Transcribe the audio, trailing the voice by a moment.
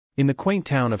In the quaint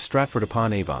town of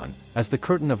Stratford-upon-Avon, as the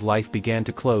curtain of life began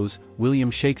to close, William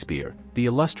Shakespeare, the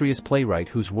illustrious playwright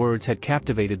whose words had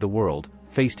captivated the world,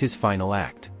 faced his final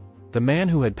act. The man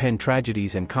who had penned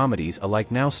tragedies and comedies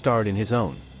alike now starred in his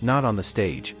own, not on the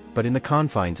stage, but in the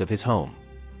confines of his home.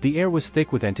 The air was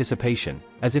thick with anticipation,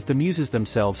 as if the muses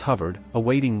themselves hovered,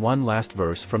 awaiting one last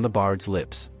verse from the bard's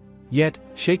lips. Yet,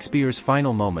 Shakespeare's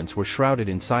final moments were shrouded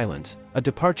in silence, a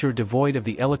departure devoid of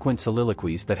the eloquent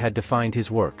soliloquies that had defined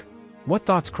his work. What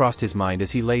thoughts crossed his mind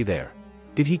as he lay there?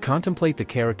 Did he contemplate the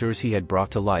characters he had brought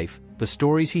to life, the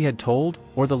stories he had told,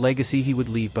 or the legacy he would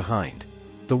leave behind?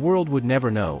 The world would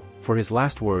never know, for his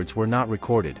last words were not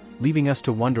recorded, leaving us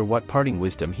to wonder what parting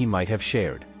wisdom he might have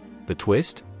shared. The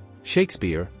twist?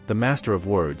 Shakespeare, the master of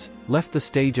words, left the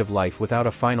stage of life without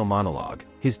a final monologue,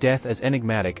 his death as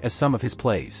enigmatic as some of his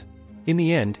plays. In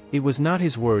the end, it was not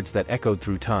his words that echoed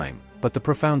through time, but the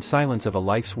profound silence of a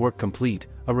life's work complete,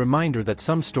 a reminder that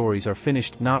some stories are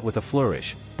finished not with a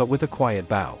flourish, but with a quiet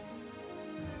bow.